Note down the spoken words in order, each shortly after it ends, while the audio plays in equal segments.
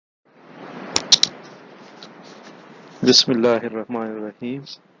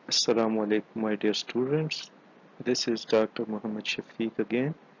Bismillahirrahmanirrahim. Assalamu alaikum, my dear students. This is Dr. Muhammad Shafiq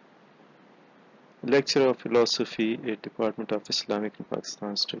again, lecturer of philosophy at Department of Islamic and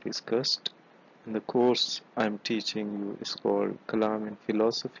Pakistan Studies Cust. And the course I'm teaching you is called Kalam in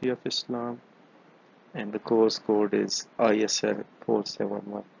Philosophy of Islam, and the course code is ISL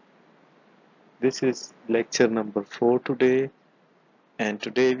 471. This is lecture number 4 today, and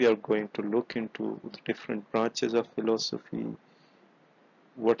today we are going to look into the different branches of philosophy.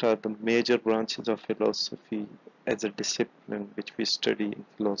 What are the major branches of philosophy as a discipline which we study in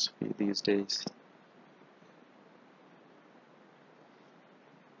philosophy these days?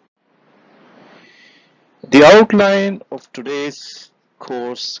 The outline of today's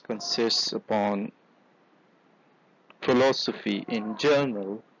course consists upon philosophy in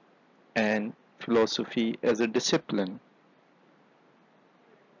general and philosophy as a discipline.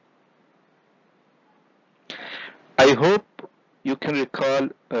 I hope you can recall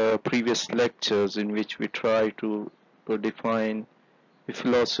previous lectures in which we try to define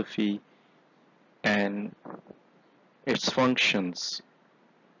philosophy and its functions,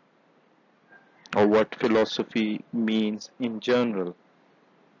 or what philosophy means in general.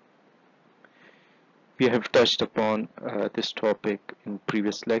 We have touched upon this topic in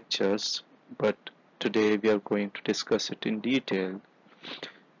previous lectures, but today we are going to discuss it in detail.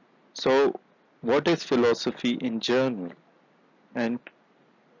 So, what is philosophy in general, and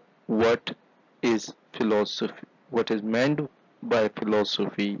what is philosophy? What is meant by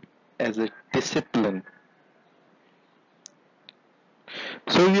philosophy as a discipline?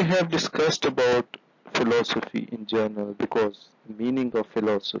 So, we have discussed about philosophy in general because the meaning of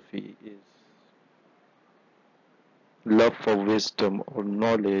philosophy is love for wisdom or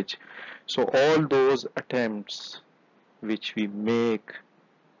knowledge. So all those attempts which we make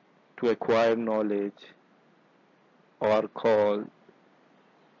to acquire knowledge are called,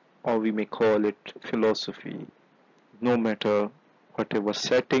 or we may call it, philosophy, no matter whatever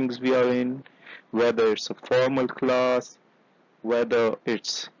settings we are in, whether it's a formal class, whether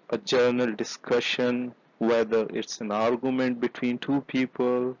it's a journal discussion, whether it's an argument between two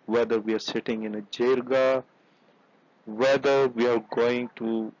people, whether we are sitting in a jirga, whether we are going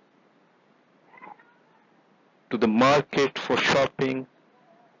to the market for shopping,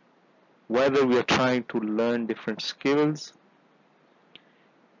 whether we are trying to learn different skills,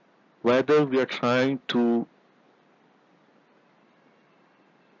 whether we are trying to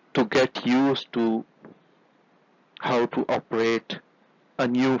get used to how to operate a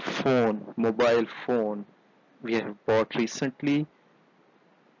new phone, mobile phone we have bought recently,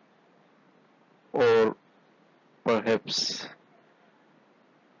 or perhaps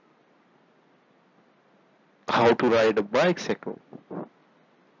how to ride a bicycle,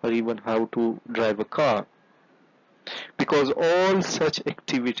 or even how to drive a car. Because all such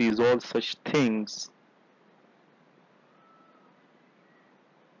activities, all such things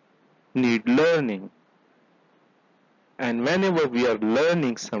need learning. And whenever we are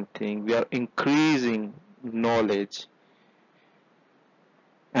learning something, we are increasing knowledge.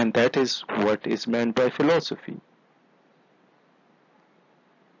 And that is what is meant by philosophy.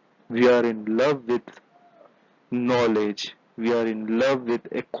 We are in love with knowledge. We are in love with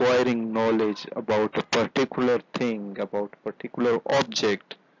acquiring knowledge about a particular thing, about a particular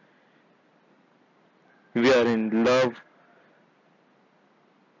object. We are in love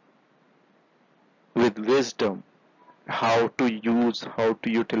with wisdom, how to use, how to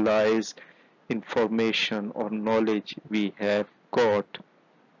utilize information or knowledge we have got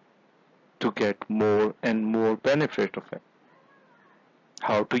to get more and more benefit of it,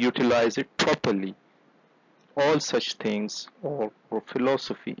 how to utilize it properly. All such things, or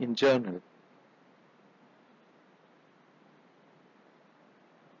philosophy in general.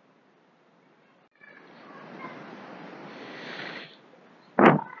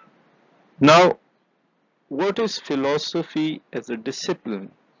 Now, what is philosophy as a discipline?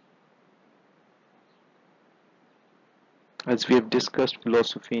 As we have discussed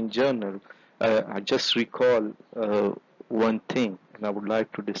philosophy in general, I just recall one thing, and I would like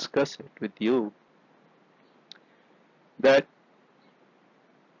to discuss it with you. That,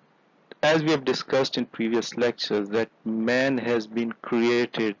 as we have discussed in previous lectures, that man has been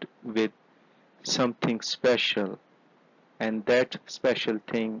created with something special, and that special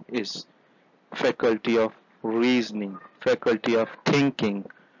thing is faculty of reasoning, faculty of thinking,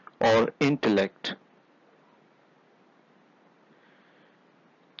 or intellect.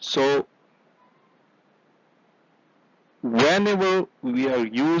 So, whenever we are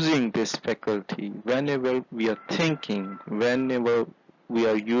using this faculty, whenever we are thinking, whenever we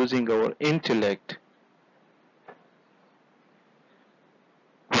are using our intellect,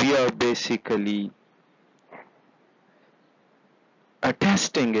 we are basically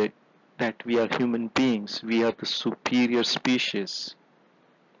attesting it that we are human beings, we are the superior species.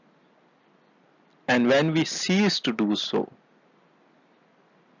 And when we cease to do so,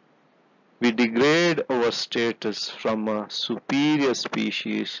 we degrade our status from a superior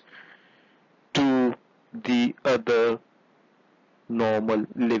species to the other normal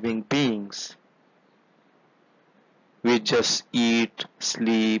living beings. We just eat,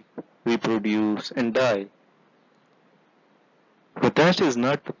 sleep, reproduce, and die. But that is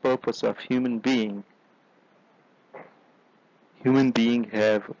not the purpose of human being. Human beings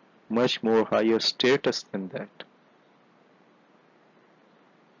have much more higher status than that.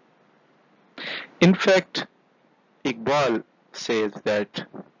 In fact, Iqbal says that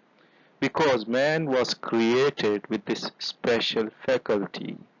because man was created with this special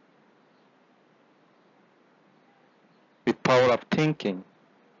faculty, with power of thinking,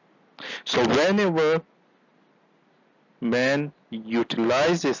 so whenever man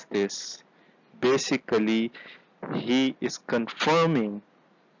utilizes this, basically he is confirming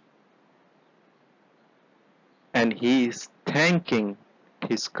and he is thanking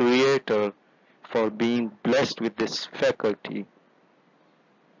his creator for being blessed with this faculty.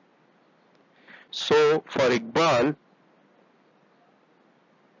 So for Iqbal,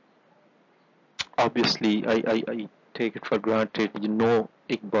 obviously I take it for granted you know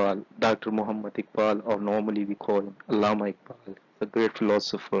Iqbal, Dr. Muhammad Iqbal, or normally we call him Allama Iqbal, the great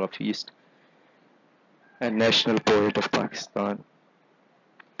philosopher of East and national poet of Pakistan.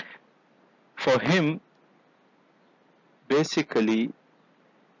 For him, basically,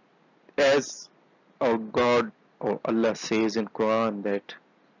 as our God or Allah says in Quran that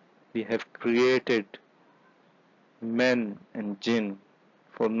we have created men and jinn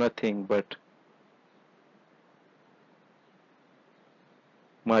for nothing but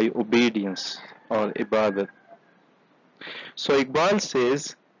my obedience or ibadat. So Iqbal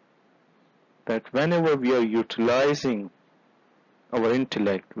says that whenever we are utilizing our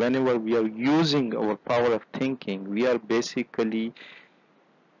intellect, whenever we are using our power of thinking, we are basically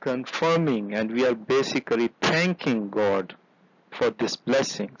confirming and we are basically thanking God for these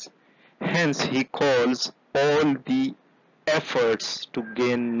blessings. Hence, he calls all the efforts to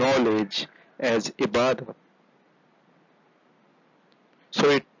gain knowledge as ibadah.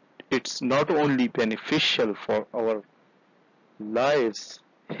 So it's not only beneficial for our lives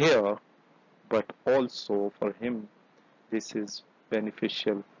here, but also for him, this is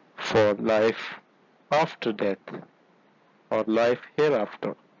beneficial for life after death or life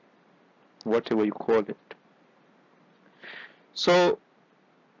hereafter, whatever you call it. So,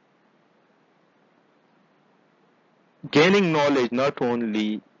 gaining knowledge not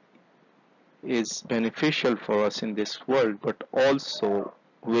only is beneficial for us in this world, but also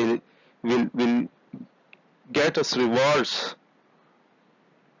will get us rewards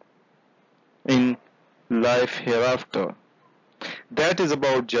in life hereafter. That is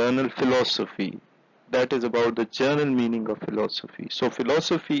about journal philosophy. That is about the journal meaning of philosophy. So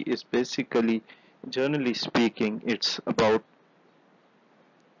philosophy is basically, generally speaking, it's about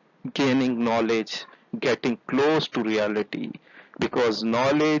gaining knowledge, getting close to reality, because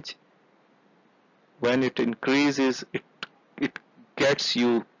knowledge, when it increases, it gets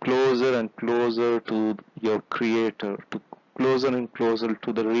you closer and closer to your creator, to closer and closer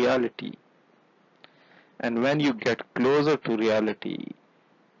to the reality. And when you get closer to reality,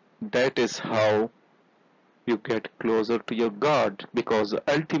 that is how you get closer to your God, because the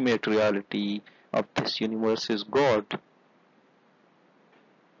ultimate reality of this universe is God,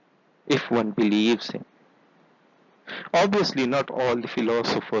 if one believes him. Obviously, not all the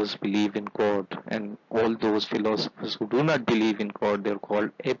philosophers believe in God, and all those philosophers who do not believe in God, they're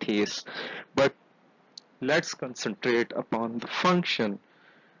called atheists. But let's concentrate upon the function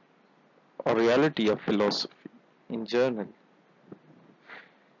or reality of philosophy in general.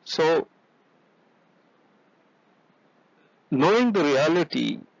 So, knowing the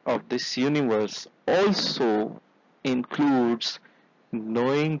reality of this universe also includes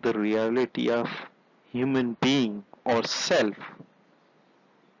knowing the reality of human being or self,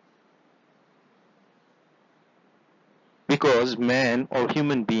 because man or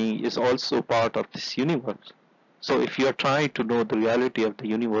human being is also part of this universe. So if you are trying to know the reality of the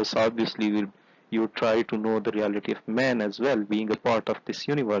universe, obviously you try to know the reality of man as well, being a part of this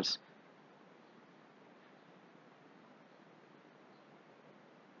universe.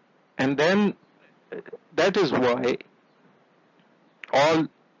 And then that is why all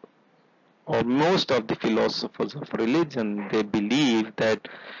or most of the philosophers of religion, they believe that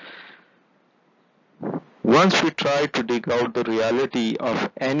Once we try to dig out the reality of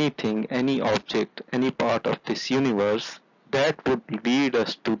anything, any object, any part of this universe, that would lead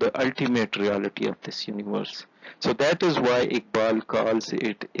us to the ultimate reality of this universe. So that is why Iqbal calls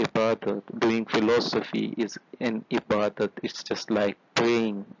it ibadat. Doing philosophy is an ibadat. It's just like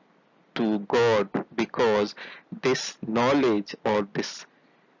praying to God, because this knowledge or this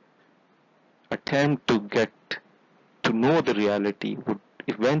attempt to get to know the reality would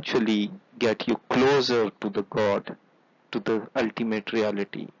eventually get you closer to the God, to the ultimate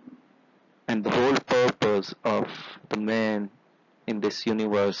reality. And the whole purpose of the man in this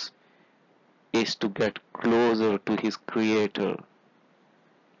universe is to get closer to his creator,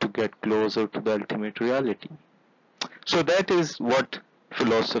 to get closer to the ultimate reality. So that is what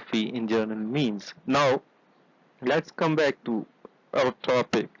philosophy in general means. Now, let's come back to our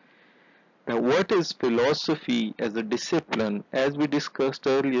topic. Now, what is philosophy as a discipline? As we discussed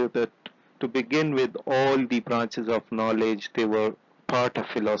earlier, that to begin with, all the branches of knowledge, they were part of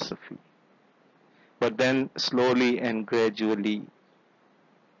philosophy. But then slowly and gradually,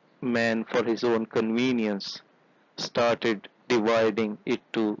 man, for his own convenience, started dividing it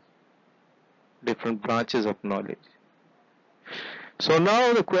to different branches of knowledge. So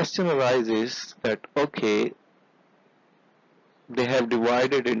now the question arises that, okay, they have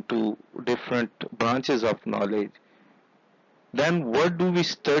divided into different branches of knowledge. Then what do we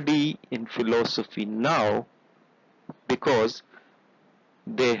study in philosophy now? Because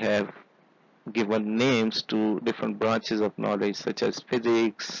they have given names to different branches of knowledge, such as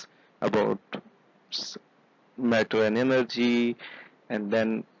physics, about matter and energy, and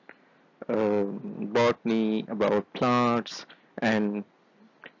then botany about plants, and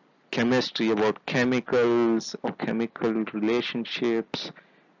chemistry about chemicals or chemical relationships,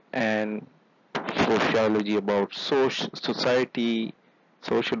 and sociology about society,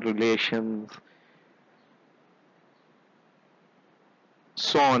 social relations,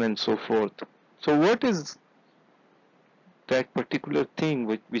 so on and so forth. So what is that particular thing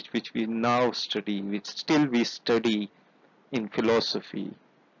which we now study, which still we study in philosophy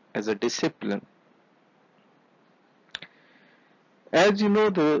as a discipline? As you know,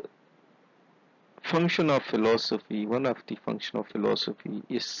 the function of philosophy, one of the function of philosophy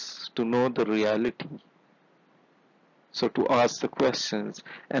is to know the reality. So to ask the questions,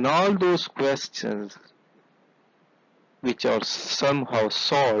 and all those questions which are somehow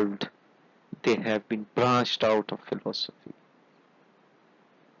solved, they have been branched out of philosophy.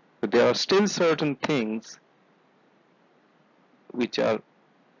 But there are still certain things which are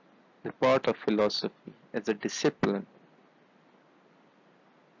the part of philosophy as a discipline.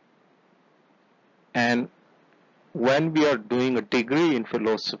 And when we are doing a degree in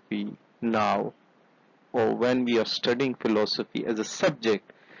philosophy now, or when we are studying philosophy as a subject,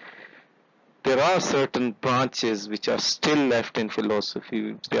 there are certain branches which are still left in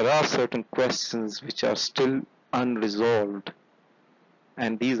philosophy. There are certain questions which are still unresolved,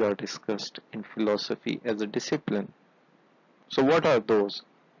 and these are discussed in philosophy as a discipline. So what are those?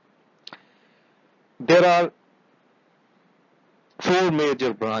 There are four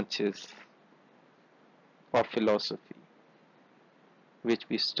major branches of philosophy which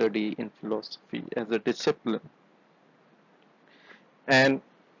we study in philosophy as a discipline. And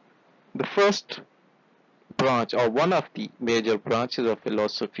the first branch, or one of the major branches of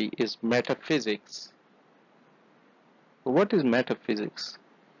philosophy, is metaphysics. What is metaphysics?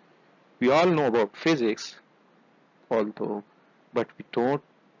 We all know about physics, although, but we don't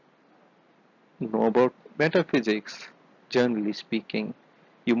know about metaphysics, generally speaking.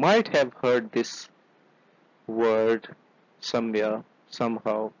 You might have heard this word somewhere,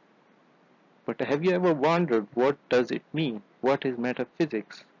 somehow, but have you ever wondered what does it mean? What is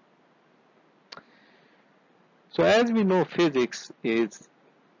metaphysics? So as we know, physics is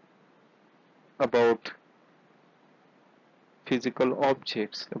about physical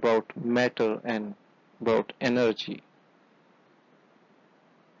objects, about matter and about energy.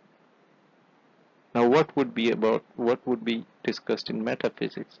 Now what would be discussed in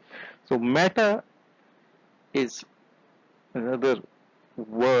metaphysics? So meta is another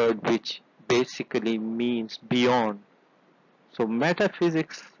word which basically means beyond. So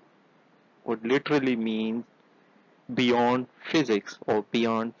metaphysics would literally mean beyond physics or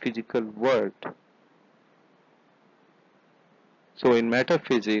beyond physical world. So in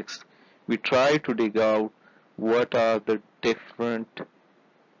metaphysics, we try to dig out what are the different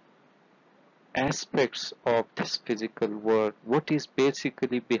aspects of this physical world, what is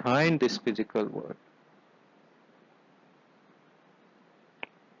basically behind this physical world.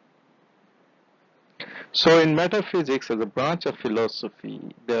 So in metaphysics as a branch of philosophy,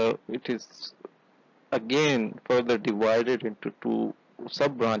 it is again further divided into two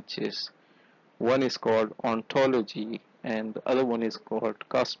sub-branches. One is called ontology and the other one is called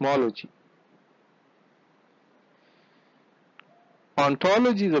cosmology.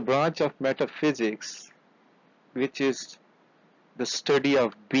 Ontology is a branch of metaphysics which is the study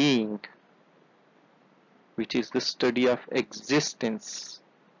of being, which is the study of existence.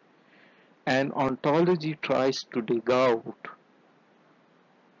 And ontology tries to dig out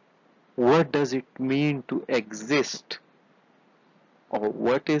what does it mean to exist, or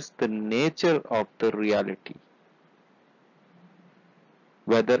what is the nature of the reality.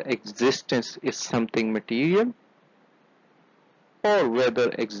 Whether existence is something material or whether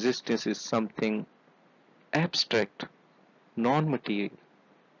existence is something abstract, non-material,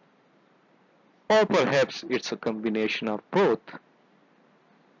 or perhaps it's a combination of both.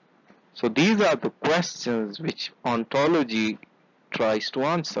 So these are the questions which ontology tries to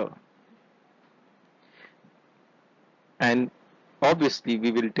answer. And obviously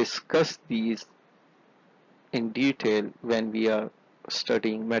we will discuss these in detail when we are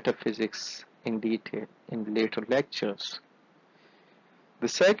studying metaphysics in detail in later lectures. The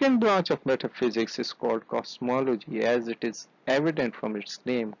second branch of metaphysics is called cosmology. As it is evident from its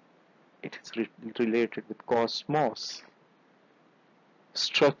name, it is related with cosmos,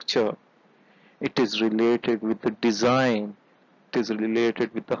 structure. It is related with the design. It is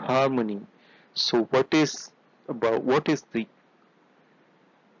related with the harmony. So what is the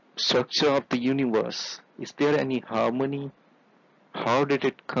structure of the universe? Is there any harmony? How did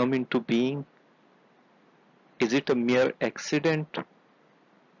it come into being? Is it a mere accident,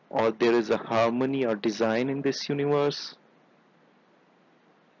 or there is a harmony or design in this universe?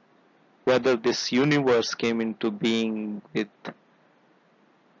 Whether this universe came into being with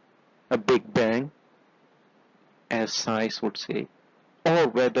a big bang, as science would say, or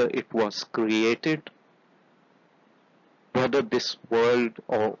whether it was created, whether this world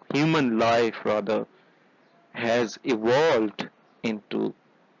or human life rather has evolved into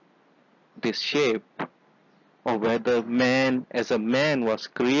this shape, or whether man as a man was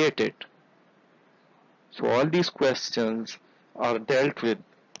created. So all these questions are dealt with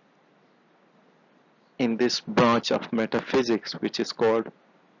in this branch of metaphysics which is called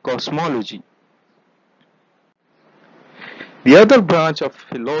cosmology. The other branch of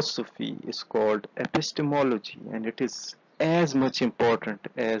philosophy is called epistemology, and it is as much important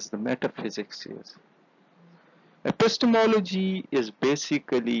as the metaphysics is. Epistemology is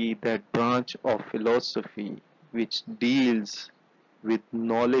basically that branch of philosophy which deals with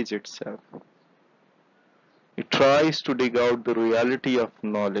knowledge itself. It tries to dig out the reality of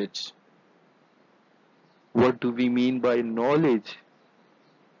knowledge. What do we mean by knowledge?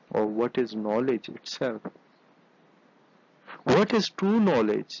 Or what is knowledge itself? What is true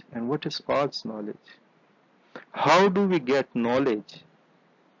knowledge and what is false knowledge? How do we get knowledge?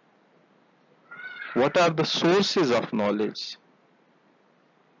 What are the sources of knowledge?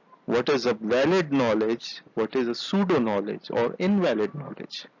 What is a valid knowledge? What is a pseudo knowledge or invalid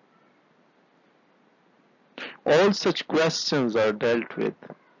knowledge? All such questions are dealt with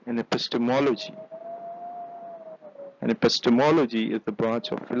in epistemology. And epistemology is the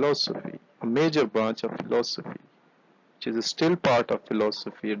branch of philosophy, a major branch of philosophy, which is still part of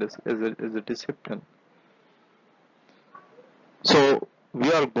philosophy as a discipline. So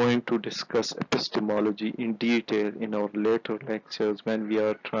we are going to discuss epistemology in detail in our later lectures when we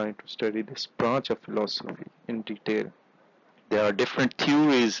are trying to study this branch of philosophy in detail. There are different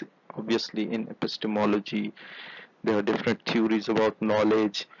theories, obviously, in epistemology. There are different theories about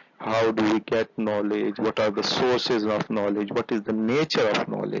knowledge. How do we get knowledge? What are the sources of knowledge? What is the nature of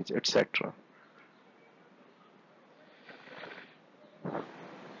knowledge, etc.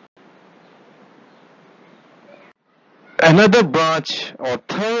 Another branch or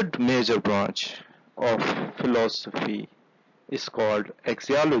third major branch of philosophy is called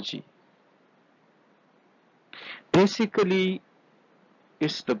axiology. Basically,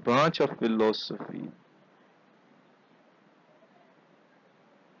 it's the branch of philosophy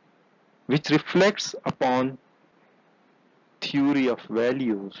which reflects upon theory of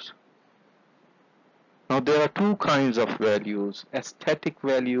values. Now there are two kinds of values, aesthetic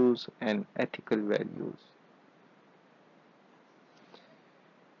values and ethical values.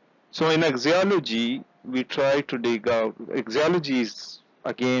 So in axiology, we try to dig out, axiology is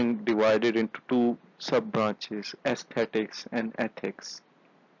again divided into two sub-branches, aesthetics and ethics.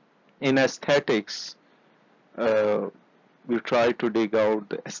 In aesthetics, we try to dig out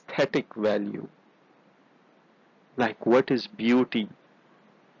the aesthetic value, like what is beauty,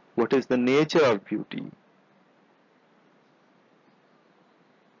 what is the nature of beauty,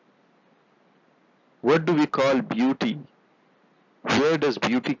 What do we call beauty? Where does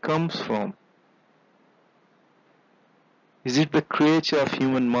beauty comes from? Is it the creature of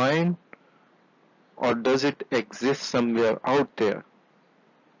human mind, or does it exist somewhere out there?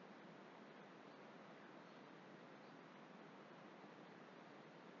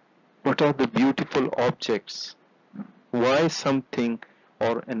 What are the beautiful objects? Why something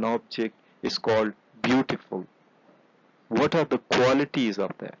or an object is called beautiful? What are the qualities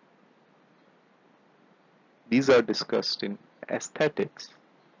of that? These are discussed in aesthetics.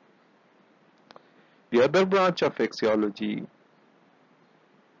 The other branch of axiology,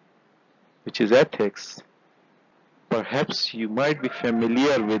 which is ethics, perhaps you might be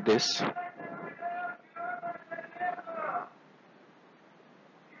familiar with this.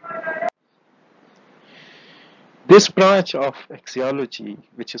 This branch of axiology,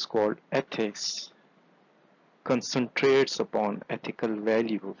 which is called ethics, concentrates upon ethical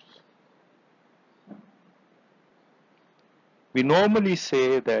values. We normally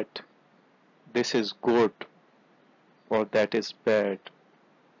say that this is good or that is bad,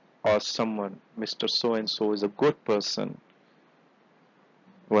 or someone, Mr. So and so is a good person,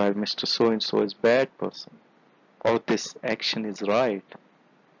 while Mr. So and so is bad person, or this action is right,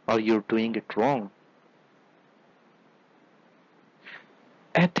 or you're doing it wrong.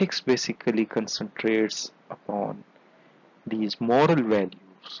 Ethics basically concentrates upon these moral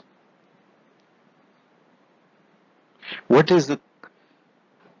values. What is the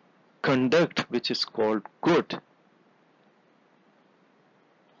conduct which is called good?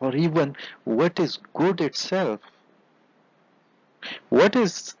 Or even what is good itself? What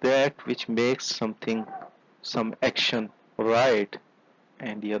is that which makes something, some action right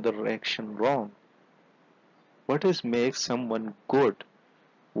and the other action wrong? What is makes someone good?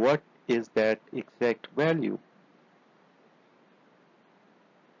 What is that exact value?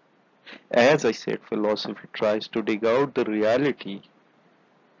 As I said, philosophy tries to dig out the reality.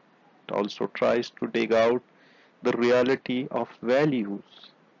 It also tries to dig out the reality of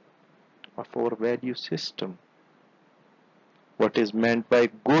values, of our value system. What is meant by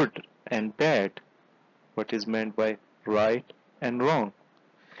good and bad? What is meant by right and wrong?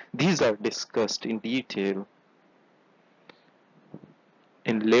 These are discussed in detail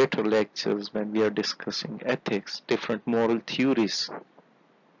in later lectures when we are discussing ethics, different moral theories.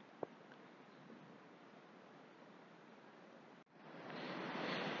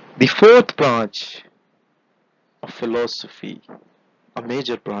 The fourth branch of philosophy, a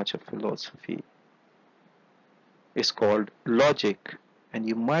major branch of philosophy, is called logic, and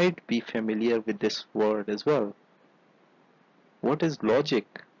you might be familiar with this word as well. What is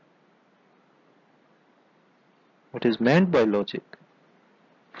logic? What is meant by logic?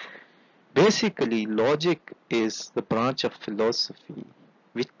 Basically, logic is the branch of philosophy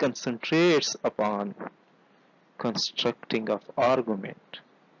which concentrates upon constructing of argument,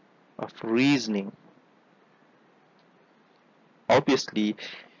 of reasoning. Obviously,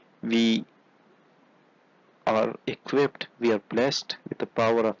 we are equipped, we are blessed with the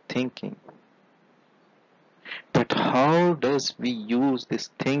power of thinking. But how does we use this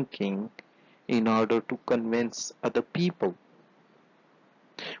thinking in order to convince other people?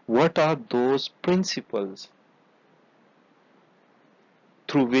 What are those principles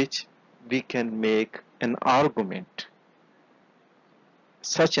through which we can make an argument?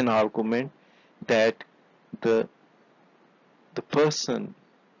 Such an argument that the the person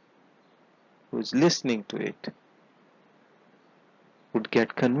who is listening to it would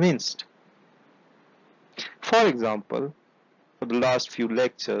get convinced. For example, for the last few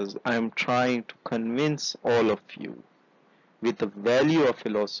lectures, I am trying to convince all of you with the value of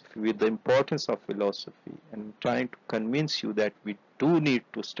philosophy, with the importance of philosophy, and trying to convince you that we do need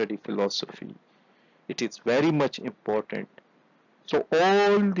to study philosophy. It is very much important. So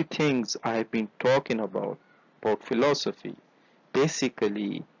all the things I have been talking about philosophy,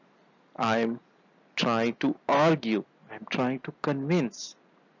 basically I am trying to argue, I am trying to convince.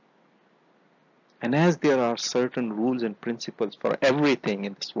 And as there are certain rules and principles for everything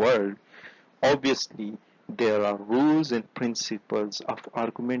in this world, obviously there are rules and principles of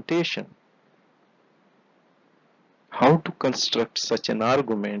argumentation. How to construct such an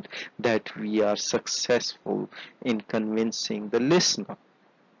argument that we are successful in convincing the listener.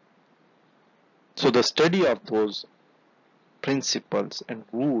 So the study of those principles and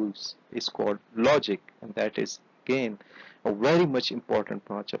rules is called logic, and that is again a very much important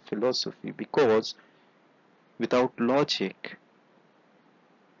branch of philosophy, because without logic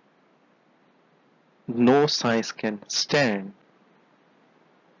no science can stand.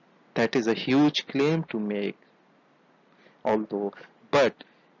 That is a huge claim to make, although, but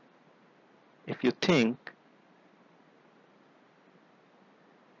if you think,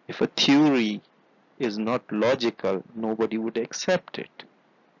 if a theory is not logical, nobody would accept it.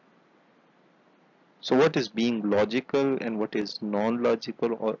 So what is being logical and what is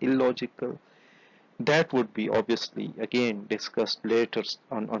non-logical or illogical? That would be obviously again discussed later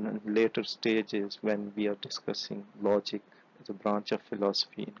on later stages when we are discussing logic as a branch of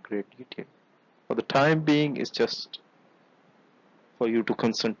philosophy in great detail. For the time being, it's just for you to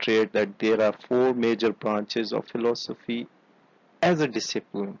concentrate that there are four major branches of philosophy as a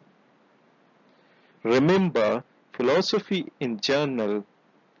discipline. Remember, philosophy in general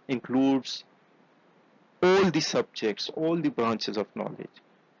includes all the subjects, all the branches of knowledge.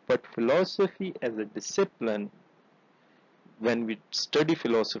 But philosophy as a discipline, when we study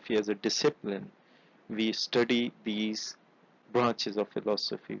philosophy as a discipline, we study these branches of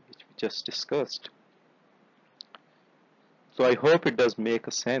philosophy which we just discussed. So I hope it does make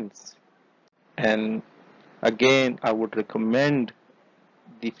a sense. And again, I would recommend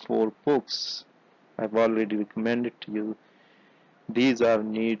the four books I've already recommended to you. These are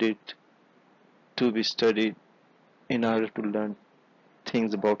needed to be studied in order to learn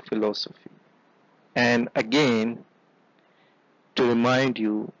things about philosophy. And again, to remind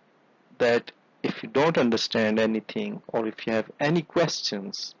you that if you don't understand anything or if you have any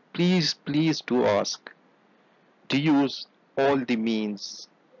questions, please do ask. To use all the means,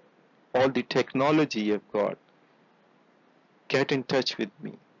 all the technology you've got. Get in touch with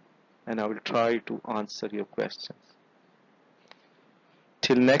me and I will try to answer your questions.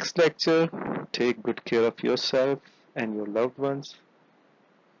 Till next lecture, take good care of yourself and your loved ones,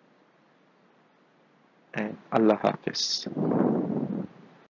 and Allah Hafiz.